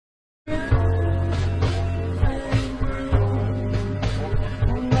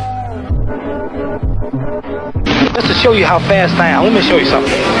Just to show you how fast I am, let me show you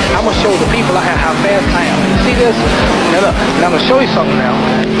something. I'm gonna show the people out here how fast I am. You see this? Now look, and I'm gonna show you something now.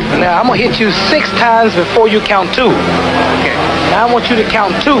 Now I'm gonna hit you 6 times before you count 2. Okay. Now I want you to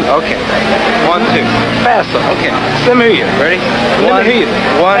count 2. Okay. 1, 2. Faster. Okay. Let me hear you. Ready? Let me hear you.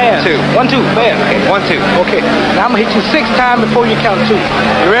 1, 2. 1, 2. Fast. Okay. 1, 2. Okay. Now I'm gonna hit you 6 times before you count 2.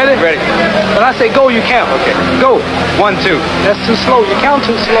 You ready? Ready. When I say go, you count. Okay. Go. 1, 2. That's too slow. You count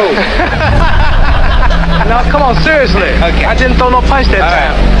too slow. Now, come on, seriously. Okay. I didn't throw no punch that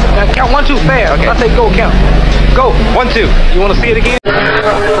time. Right. Now, count 1, 2 fast. Okay. When I say go, count. Go. 1, 2. You want to see it again?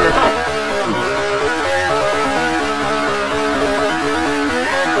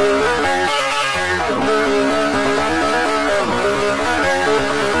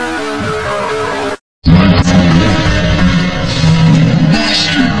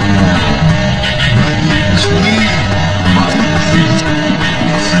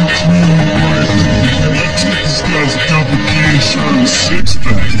 Compilation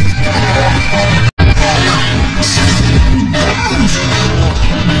 6-pack.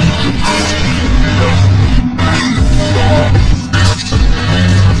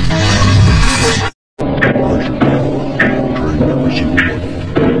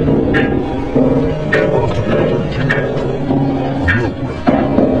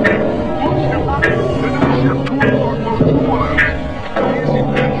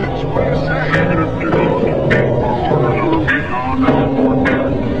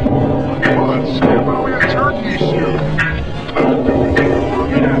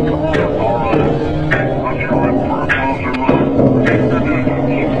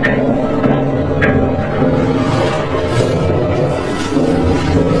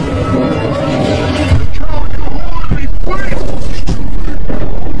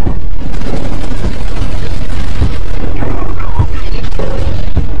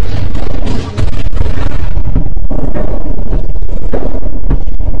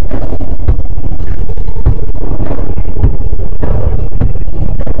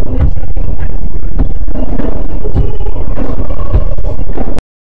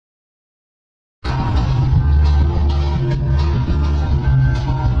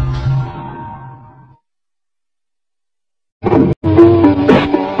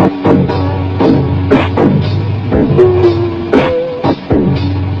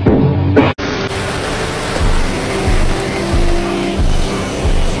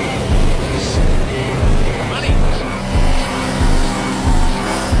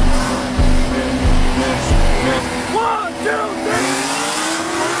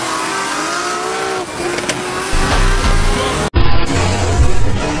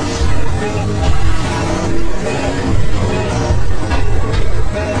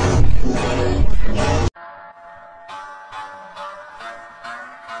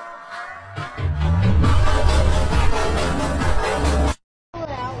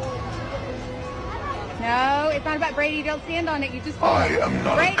 No, it's not about Brady. Don't stand on it. You just pull. I am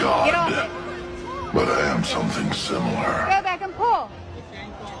not Brady, a god, get off it. but I am something similar. Go back and pull.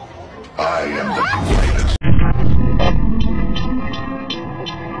 I am the greatest.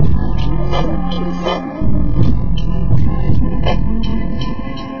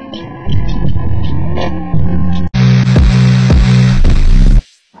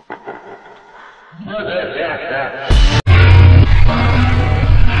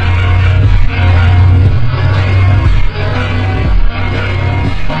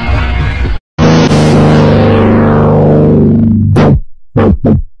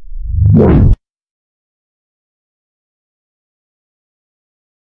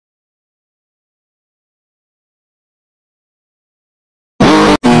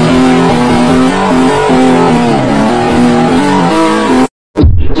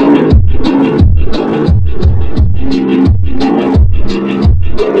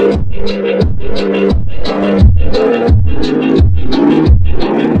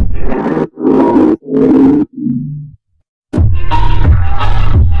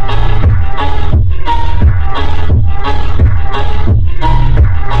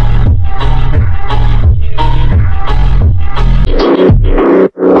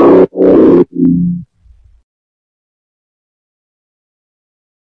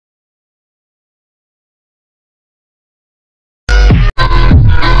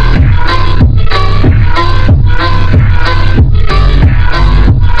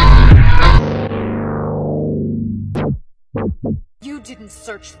 You didn't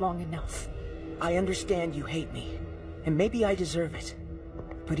search long enough. I understand you hate me, and maybe I deserve it.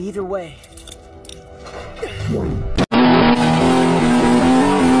 But either way...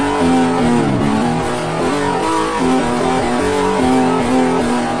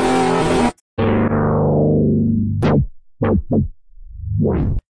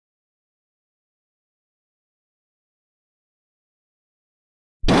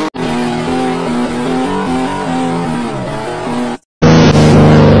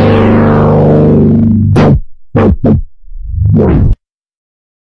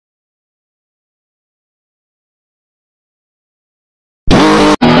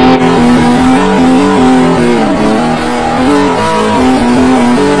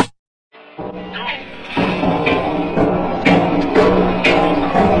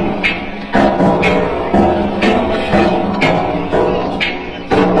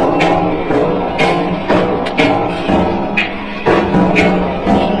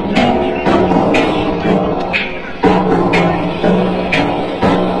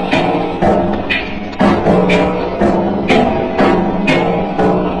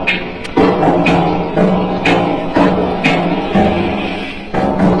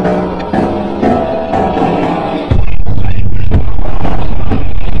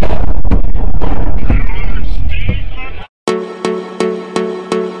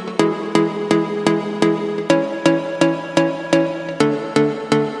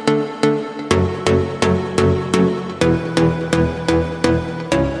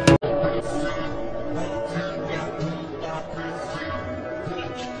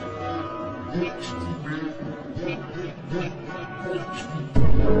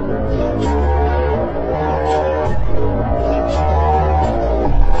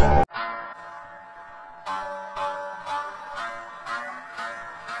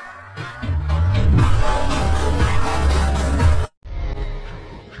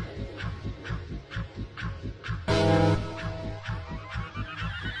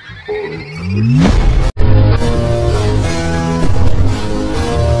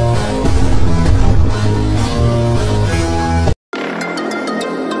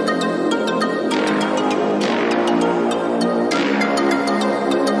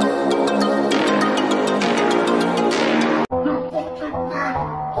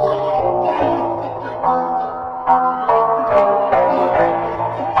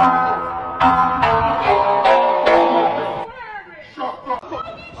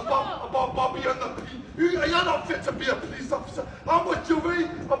 You're not fit to be a police officer. How much you weigh?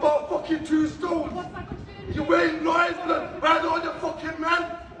 About fucking 2 stone. You weigh 9 right on your fucking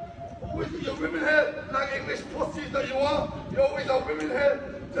man. With your women here, like English pussies that you are. You always have women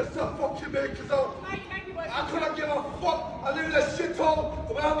here just to fucking make us out. I couldn't give a fuck. I live in a shithole.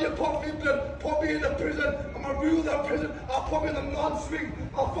 Wherever you put me, blood, put me in the prison. I'm gonna rule that prison. I'll put me in the non-swing.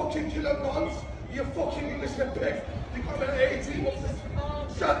 I'll fucking kill a nonce. You fucking English pig. You got an 18 months.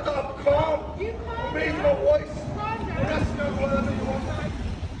 Shut up, calm. Raise your voice. Rest me whatever you want.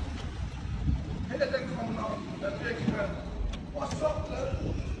 Hey, then come on. That big man. What's up, blood?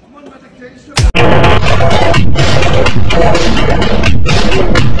 I'm on medication.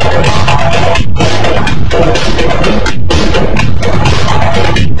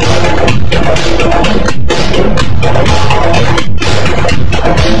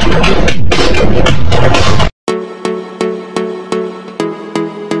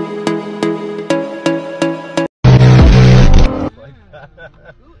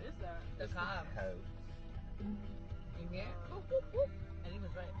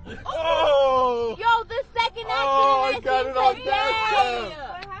 Oh! Yo, the second accident. Oh, I got it on dash cam.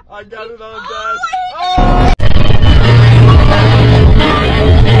 I got it on dash. Oh!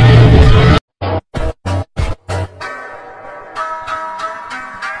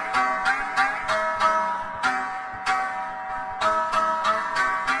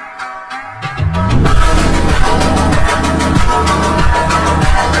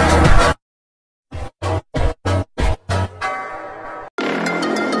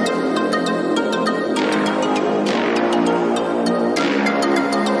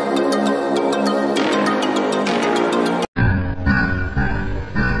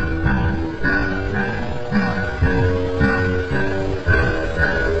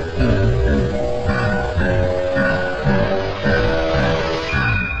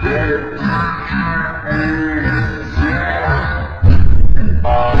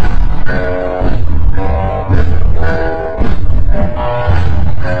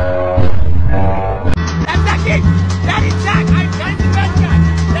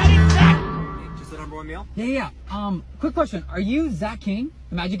 Yeah. Quick question. Are you Zach King,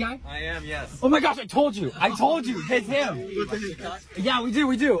 the magic guy? I am, yes. Oh my gosh, I told you. It's him. Yeah, we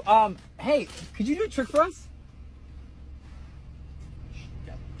do. Hey, could you do a trick for us?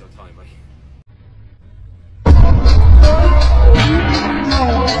 Yeah, don't tell anybody.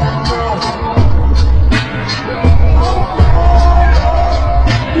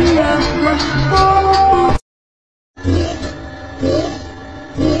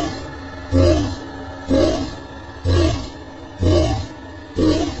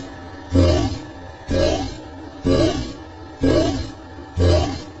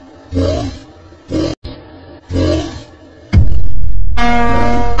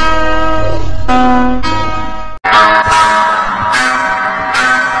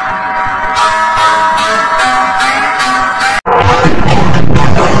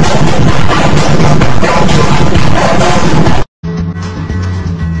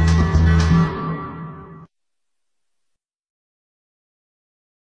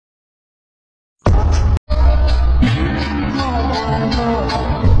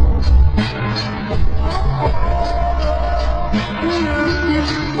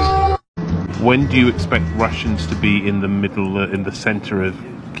 When do you expect Russians to be in the middle, in the center of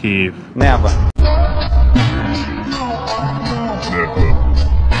Kiev? Never. Never.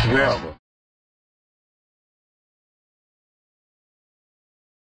 Never.